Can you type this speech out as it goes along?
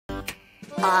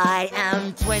I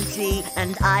am 20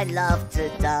 and I love to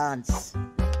dance,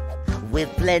 with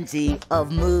plenty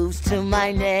of moves to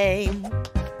my name.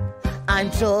 I'm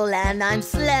tall and I'm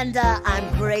slender,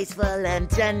 I'm graceful and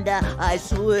tender, I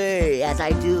sway as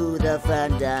I do the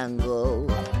fandango.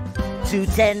 2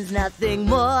 10s, nothing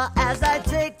more, as I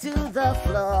take to the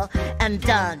floor and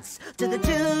dance to the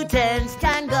 2 10s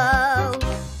tango.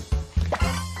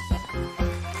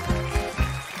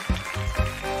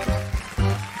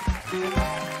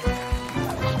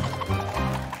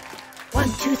 One,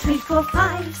 2, 3, 4,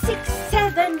 5, 6,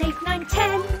 7, 8, 9,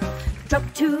 10.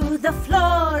 Drop to the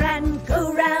floor and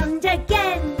go round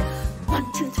again.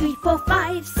 1, 2, 3, 4,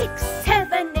 5, 6,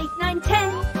 7, 8, 9,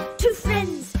 10. 2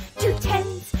 friends, 2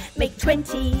 10s, make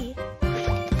 20.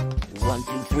 1,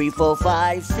 2, 3, 4,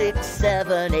 5, 6,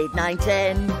 7, 8, 9,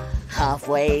 10.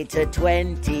 Halfway to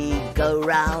 20, go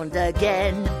round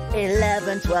again.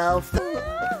 11, 12,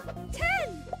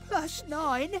 10 plus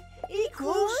 9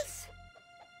 equals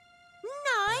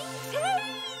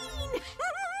 19.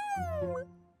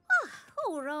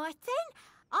 All right then.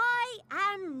 I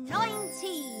am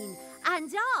 19,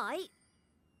 and I...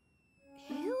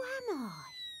 Who am I?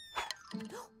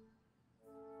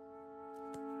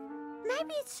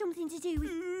 Maybe it's something to do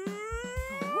with...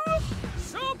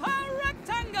 Super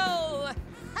rectangle!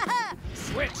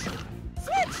 Switch!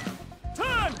 Switch!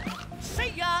 Turn!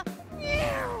 See ya!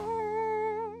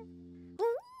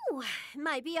 Ooh,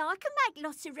 maybe I can make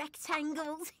lots of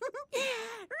rectangles.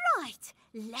 Right,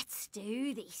 let's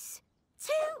do this.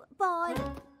 2 by...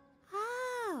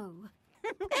 Oh.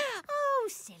 Oh,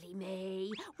 silly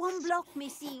me. 1 block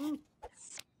missing.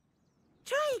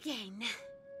 Try again.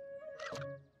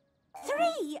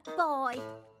 3 by...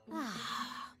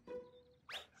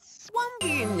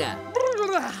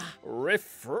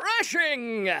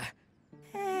 Refreshing!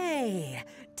 Hey,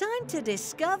 time to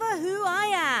discover who I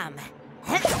am.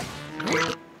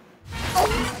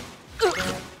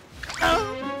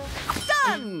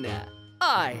 Done!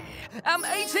 I am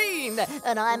 18,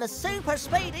 and I'm a super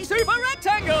speedy super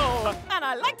rectangle, and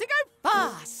I like to go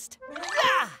fast.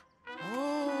 Ah!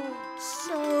 Oh,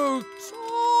 So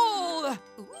tall!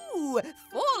 Ooh,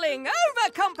 falling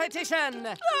over competition!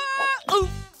 Ah! Ooh,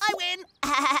 I win!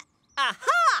 aha!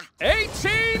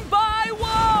 18 by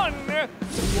 1!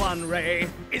 1 ray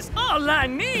is all I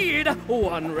need.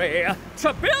 1 ray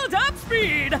to build up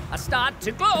speed. I start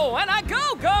to glow and I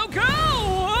go, go, go!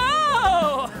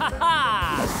 Whoa! Ha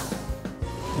ha!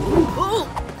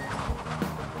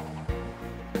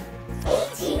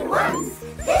 18 ones!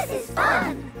 This is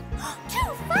fun!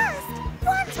 Too fast!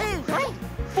 1, 2, 3,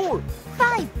 4,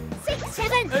 5, 6,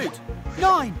 7, 8,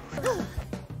 9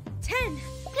 10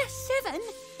 plus 7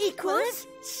 equals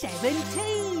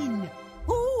 17.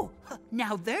 Oh,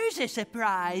 now there's a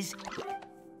surprise.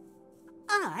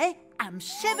 I am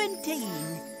 17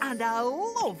 and I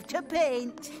love to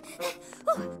paint.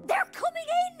 Oh, they're coming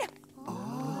in!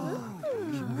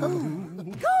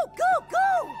 Go, go,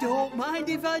 go! Don't mind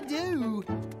if I do.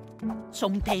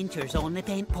 Some painters only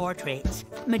paint portraits,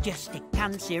 majestic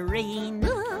and serene.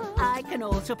 I can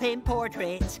also paint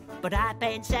portraits, but I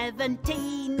paint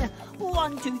 17.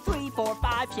 1, 2, 3, 4,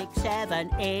 5, 6,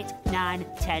 7, 8, 9,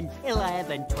 10,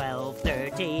 11, 12,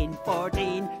 13,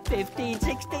 14, 15,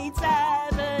 16,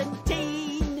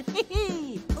 17.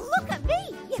 Look at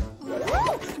me!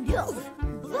 Look at me!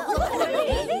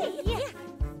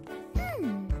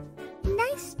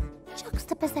 Nice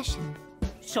juxtaposition.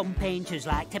 Some painters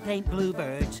like to paint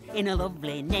bluebirds in a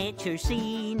lovely nature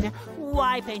scene.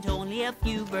 Why paint only a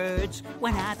few birds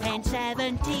when I paint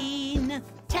 17?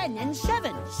 10 and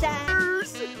 7,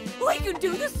 Sass. We can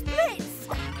do the splits!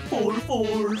 4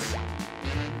 4s.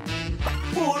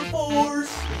 4 4s.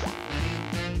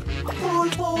 4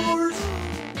 4s.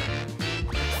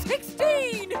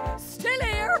 16! Still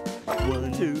here!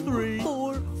 1, 2, 3,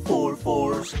 4. 4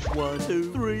 4s. 1,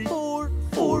 2, 3, 4.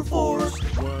 4 4s.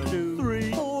 1, 2,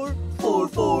 3, 4. 4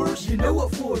 4s. You know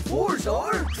what 4 4s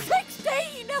are?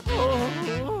 16!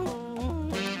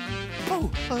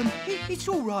 It's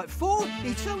all right, 4.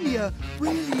 It's only a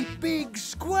really big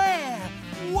square.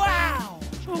 Wow!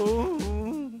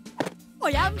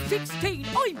 I am 16.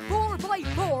 I'm 4 by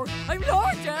 4. I'm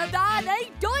larger than a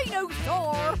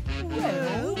dinosaur.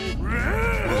 Well...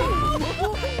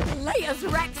 Layers,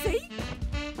 Rexy.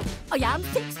 I am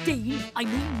 16. I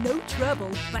mean no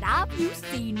trouble. But have you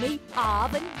seen me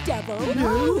carving devil?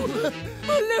 No.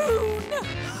 Balloon.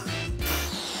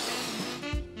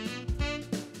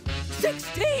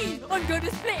 16. I'm going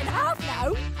to split in half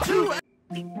now. 2.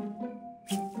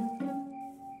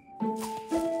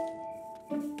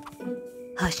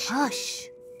 Hush, hush.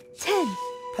 10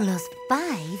 plus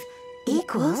 5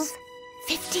 equals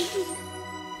 15. 15.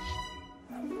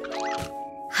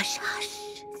 Hush, hush.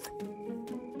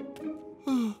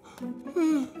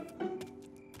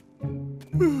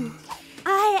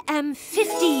 I am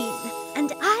 15,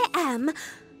 and I am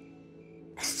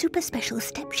a super special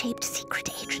step-shaped secret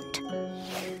agent.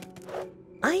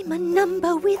 I'm a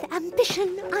number with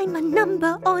ambition. I'm a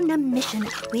number on a mission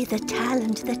with a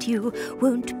talent that you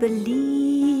won't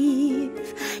believe.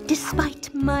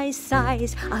 Despite my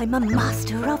size, I'm a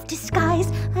master of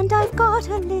disguise, and I've got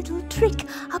a little trick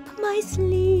up my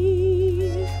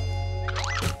sleeve.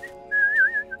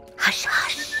 Hush,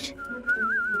 hush.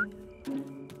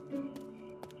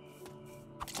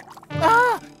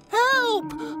 Ah!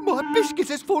 Help! My biscuit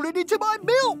has fallen into my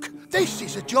milk! This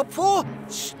is a job for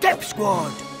Step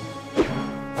Squad!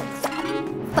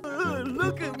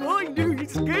 Look at my new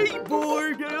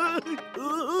skateboard!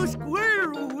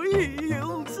 Square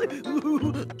wheels! 10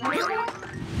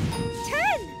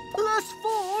 Plus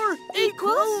 4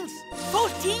 equals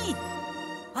 14!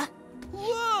 What?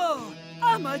 Whoa!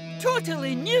 I'm a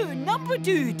totally new number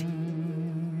dude!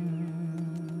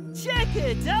 Check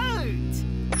it out!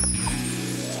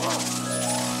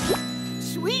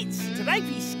 Sweet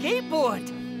stripy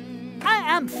skateboard! I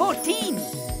am 14!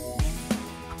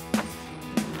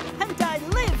 And I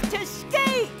live to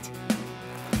skate!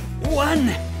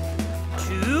 1,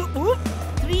 2,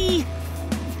 3,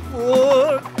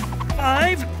 4,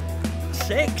 5,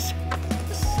 6,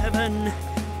 7,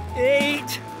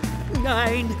 8,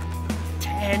 9,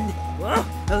 10,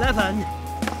 11,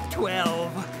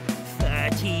 12,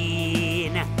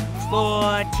 13,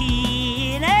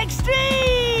 14, extreme!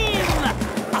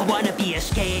 I wanna be a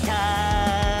skater.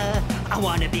 I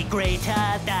wanna be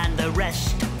greater than the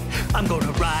rest. I'm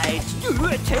gonna ride, do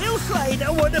a tail slide. I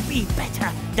wanna be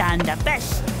better than the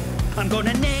best. I'm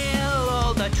gonna nail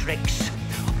all the tricks,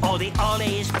 all the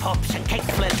ollies, pops and kick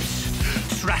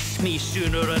flips. Trust me,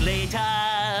 sooner or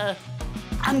later,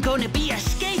 I'm gonna be a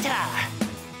skater.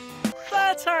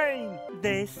 13!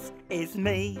 This is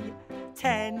me,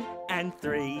 10 and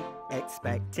 3,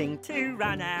 expecting to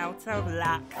run out of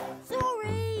luck.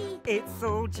 Sorry. It's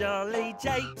all jolly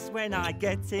japes when I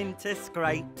get into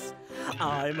scrapes.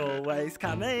 I'm always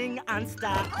coming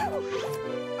unstuck.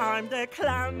 I'm the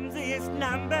clumsiest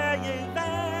number you've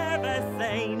ever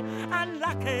seen.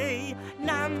 Unlucky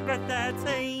number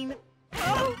 13.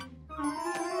 Oh!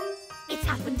 It's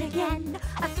happened again.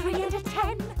 A 3 and a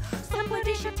 10.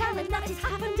 Somebody should tell him that it's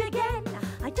happened again.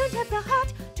 I don't have the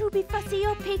heart to be fussy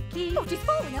or picky. But he's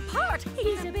falling apart.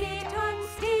 He's a bit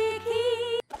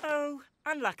unsticky. Oh,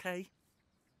 unlucky.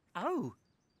 Oh,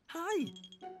 hi.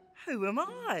 Who am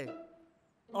I?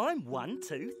 I'm 1,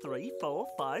 2, 3, 4,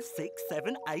 5, 6,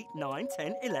 7, 8, 9,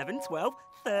 10, 11, 12,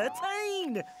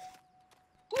 13.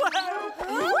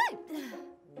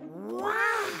 Wow!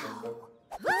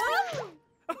 Wow!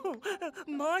 Oh,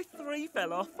 my 3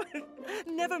 fell off.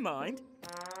 Never mind.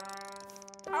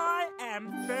 I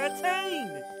am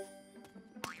 13.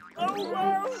 Oh,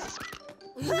 whoa!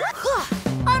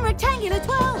 I'm rectangular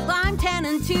 12. I'm 10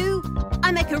 and 2.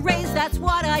 I make arrays, that's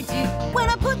what I do. When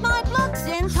I put my blocks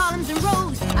in columns and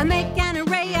rows, I make an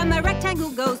array and my rectangle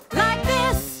goes like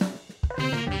this.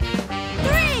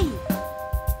 3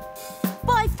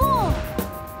 by 4.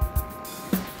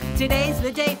 Today's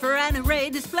the day for an array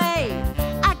display.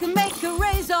 I can make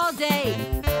arrays all day.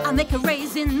 I make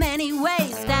arrays in many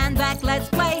ways. Stand back, let's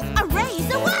play. Arrays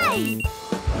away!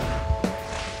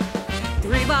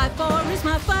 3 by 4 is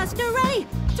my first array.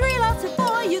 3 lots of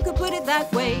 4, you could put it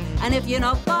that way. And if you're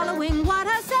not following what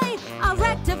I say, I'll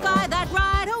rectify that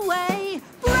right away.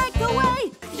 Break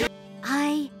away!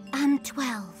 I am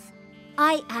 12.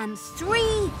 I am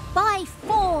 3 by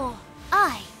 4.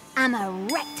 I am a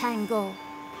rectangle.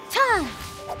 Turn!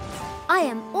 I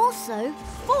am also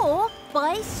 4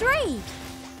 by 3.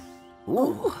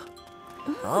 Ooh.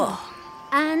 Oh.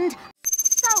 And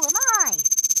so am I.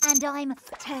 And I'm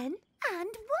 10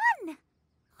 and 1.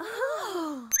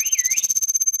 Oh.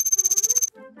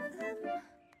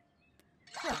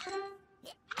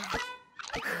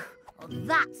 Oh,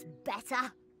 that's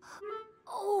better.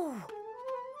 Oh.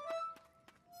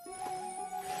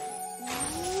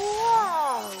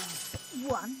 Whoa.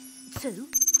 1, 2,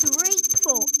 3,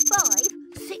 4, 5,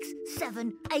 6,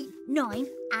 7, 8, 9,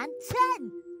 and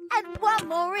 10. And one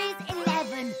more is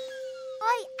 11.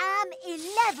 I am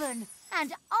 11,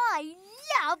 and I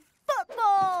love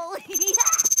football.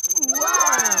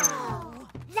 Wow!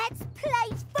 Let's play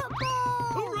football.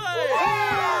 Hooray!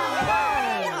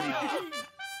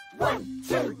 1,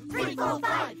 2, 3, 4,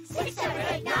 5, 6, 7,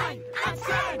 8, 9, and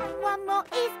 10. One more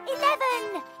is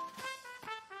 11.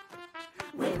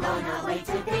 We're on our way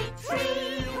to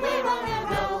victory. We're on a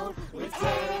roll with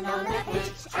 10.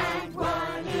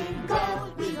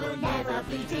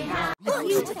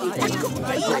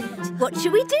 What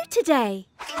should we do today?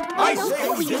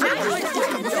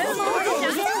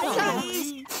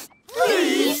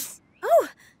 Please? Oh,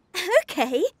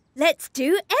 okay. Let's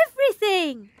do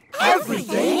everything.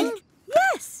 Everything?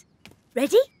 Yes.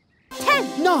 Ready?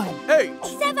 10, 9, 8,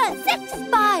 7, 6,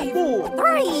 5, 4, 3, 2, 1.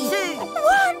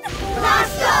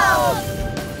 Let's go!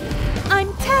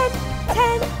 I'm 10,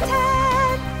 10,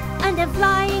 10, and I'm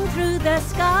flying through the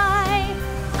sky.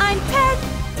 I'm 10,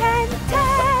 10,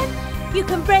 10. You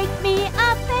can break me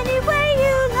up any way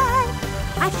you like.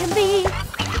 I can be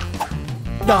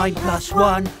 9 plus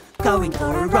 1, going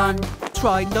for a run.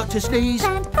 Try not to sneeze.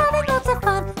 and having lots of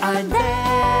fun. And then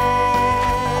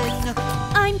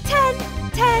I'm 10,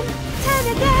 10,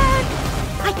 10 again.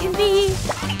 I can be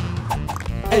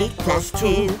 8 plus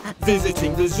 2,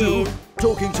 visiting the zoo,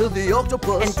 talking to the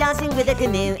octopus. and dancing with a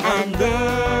canoe, and then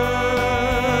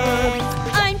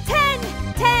I'm 10,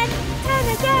 10,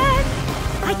 10 again.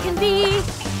 I can be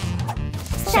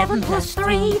 7 plus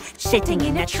 3, sitting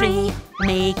in a tree,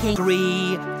 making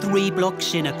 3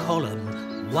 blocks in a column.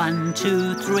 1,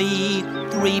 2, 3,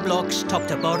 3 blocks top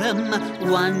to bottom.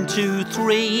 1, 2,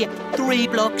 3, 3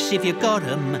 blocks if you got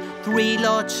 'em. 3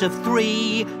 lots of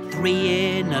 3,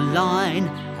 3 in a line,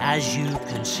 as you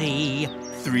can see.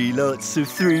 3 lots of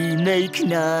 3 make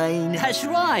 9. That's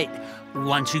right.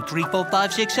 1, 2, 3, 4,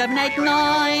 5, 6, 7, 8,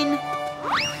 9.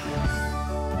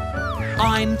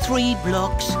 I'm 3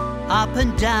 blocks up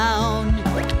and down,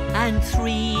 and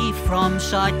 3 from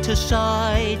side to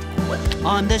side.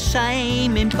 I'm the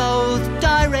same in both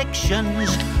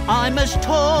directions. I'm as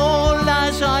tall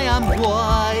as I am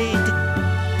wide.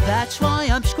 That's why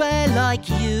I'm square like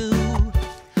you.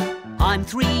 I'm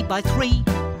 3 by 3,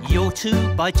 you're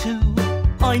 2 by 2.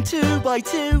 I'm 2 by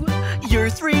 2, you're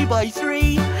 3 by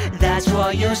 3. That's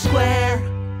why you're square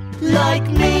like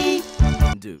me.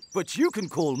 But you can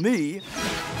call me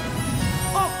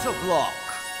Octoblock.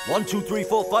 1, 2, 3,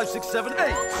 4, 5, 6, 7, 8.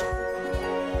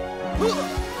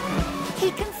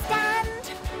 He can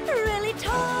stand really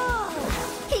tall.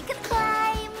 He can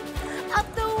climb up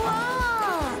the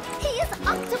wall. He is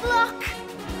Octoblock.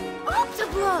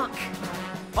 Octoblock.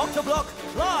 Octoblock,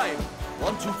 climb.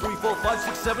 1, 2, 3, 4, 5,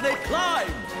 6, 7, 8,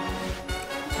 climb.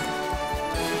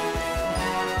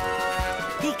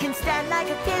 he can stand like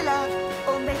a pillar,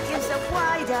 or make himself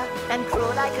wider, and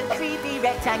crawl like a creepy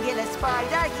rectangular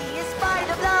spider. He is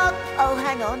Spider-Block. Oh,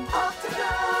 hang on.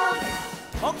 Octoblock.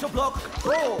 Octoblock,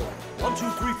 crawl. 1, 2,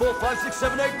 3, 4, 5, 6,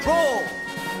 7, 8, crawl.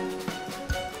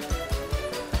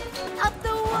 Up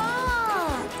the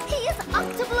wall. He is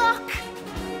Octoblock.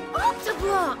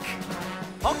 Octoblock.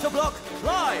 Octoblock,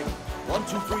 climb. 1,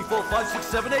 2, 3, 4, 5, 6,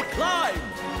 7, 8, climb.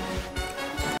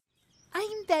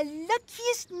 I'm the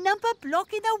luckiest number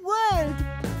block in the world.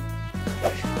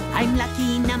 I'm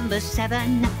lucky number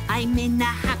 7, I'm in a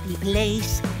happy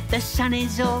place. The sun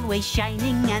is always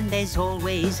shining and there's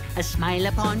always a smile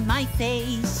upon my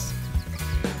face.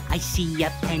 I see a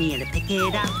penny and I pick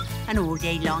it up, and all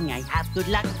day long I have good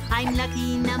luck. I'm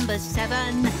lucky number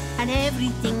 7, and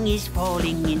everything is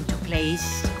falling into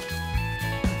place.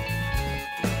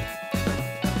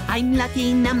 I'm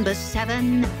lucky number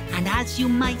 7, and as you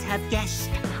might have guessed,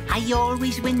 I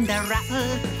always win the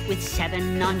raffle. With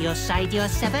 7 on your side, you're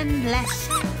 7 blessed.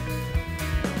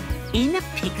 In a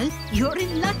pickle, you're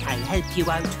in luck. I'll help you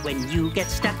out when you get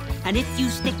stuck. And if you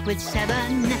stick with 7,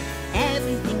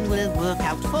 everything will work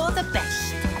out for the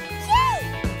best. Yay!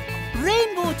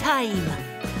 Rainbow time!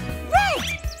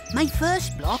 Red! My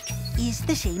first block is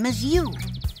the same as you.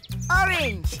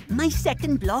 Orange. My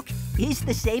second block is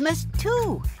the same as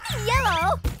 2.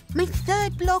 Yellow! My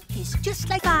third block is just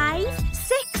like 5,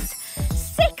 6.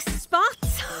 6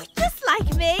 spots. Just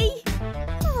like me.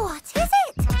 What is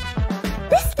it?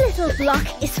 This little block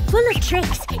is full of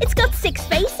tricks. It's got 6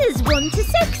 faces, 1 to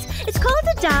 6. It's called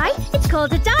a die, it's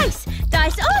called a dice.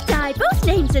 Dice or die, both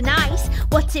names are nice.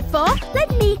 What's it for? Let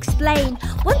me explain.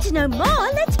 Want to know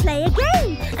more? Let's play a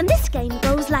game. And this game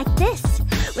goes like this.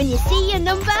 When you see a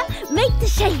number, make the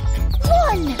shape.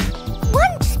 1.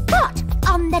 1 spot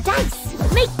on the dice.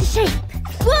 Make the shape.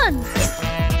 1.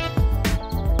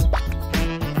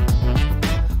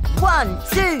 1,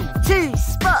 2, 2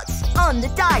 spots on the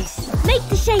dice. Make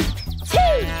the shape. 2.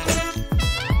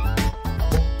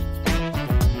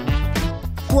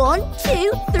 1,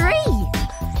 2, 3.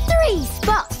 3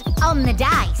 spots on the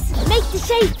dice. Make the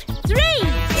shape. 3.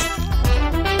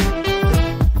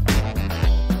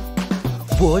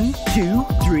 1, 2,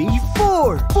 3,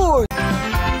 4. 4.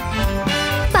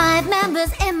 5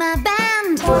 members in my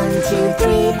band. 1, 2,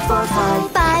 3, 4,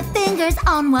 5. 5 fingers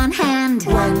on one hand.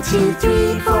 1, 2,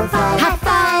 3, 4, 5. High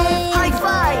five! High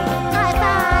five! High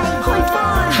five! High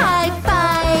five! High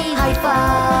five! High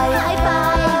five! High five!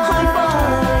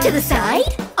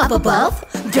 Up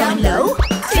above, down low,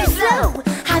 too slow.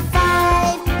 High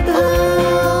five,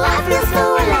 ooh, I feel so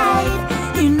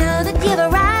alive. You know that you've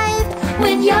arrived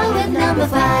when you're with number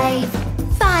 5.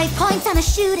 5 points on a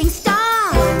shooting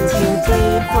star. 1, 2, 3,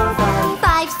 4, 5.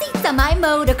 5 seats on my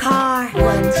motor car.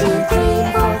 1, 2, 3,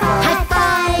 4, 5. High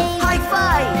five, high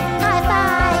five, high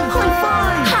five, high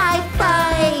five, high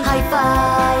five, high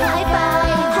five, high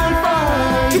five, high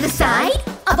five. To the side,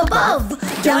 up above,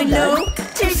 down low,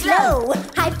 too slow.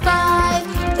 High five,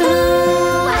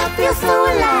 ooh, I feel so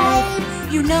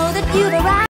alive. You know that you've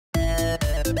arrived.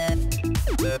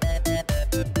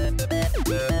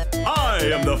 I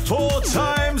am the 4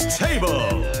 times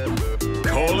table.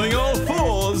 Calling all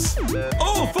fours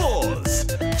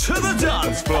to the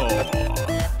dance floor.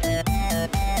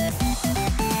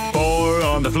 4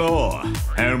 on the floor,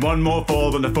 and 1 more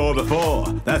 4 than the 4 before.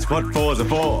 That's what 4s are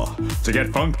for, to get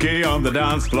funky on the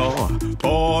dance floor.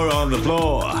 4 on the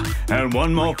floor, and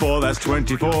 1 more 4, that's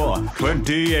 24.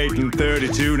 28 and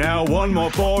 32, now 1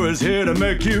 more 4 is here to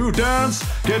make you dance.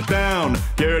 Get down,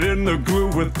 get in the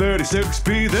groove with 36.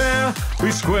 Be there,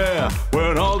 be square,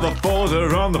 when all the 4s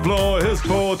are on the floor. Here's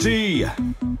 40,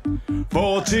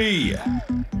 40,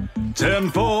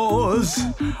 10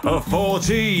 4s, a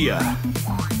 40.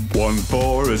 1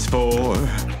 4 is 4,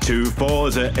 2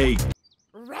 4s are 8.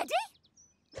 Ready?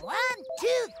 1, 2,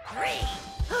 3.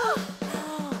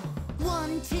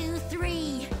 1, 2,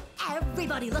 3.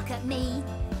 Everybody look at me.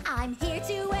 I'm here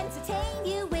to entertain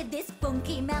you with this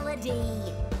funky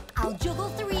melody. I'll juggle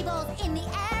 3 balls in the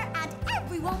air and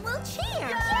everyone will cheer.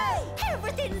 Yay!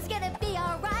 Everything's gonna be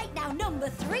alright now. Number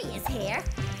 3 is here.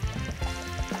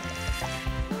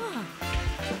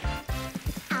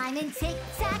 I'm in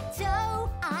tic-tac-toe.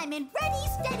 I'm in ready,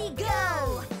 steady,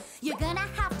 go. You're gonna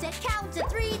have to count to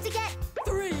 3 to get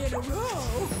 3 in a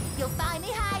row. You'll find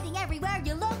me hiding everywhere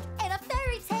you look, in a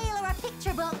fairy tale or a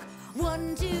picture book.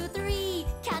 1, 2, 3,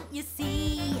 can't you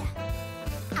see?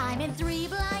 I'm in 3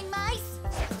 blind mice.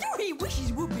 3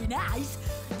 wishes would be nice.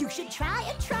 You should try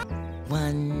and try.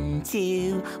 1,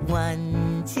 2,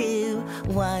 1, 2,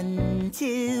 1,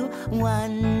 2,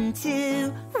 1,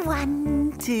 2,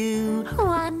 1, 2,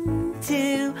 1,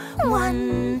 2,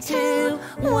 1, 2,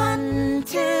 1,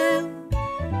 2.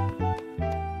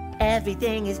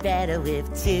 Everything is better with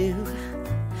 2.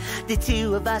 The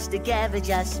 2 of us together,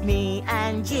 just me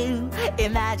and you.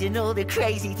 Imagine all the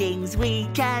crazy things we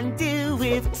can do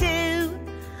with 2.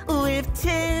 With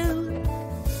 2.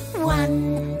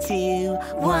 1, 2,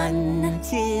 1,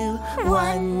 2,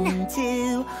 1,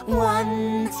 2,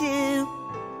 1, 2.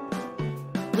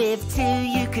 With 2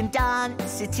 you can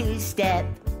dance a 2-step.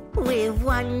 With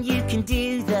 1 you can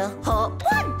do the hop.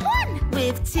 1, 1.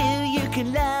 With 2 you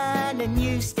can learn a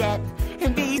new step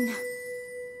and be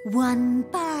 1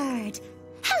 bird.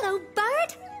 Hello,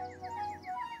 bird.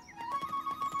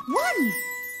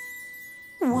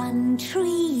 1. 1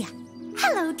 tree.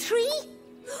 Hello, tree.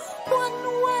 1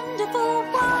 wonderful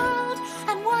world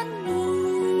and 1 me.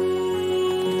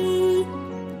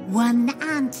 1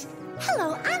 ant.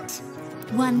 Hello, ant.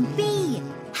 1 bee.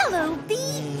 Hello,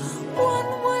 bee.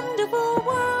 1 wonderful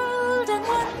world and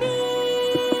 1 me.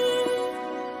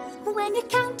 When you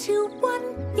count to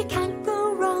 1, you can't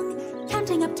go wrong.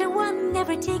 Counting up to 1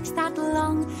 never takes that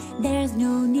long. There's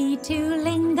no need to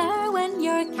linger when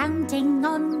you're counting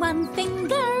on 1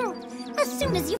 finger. As soon as you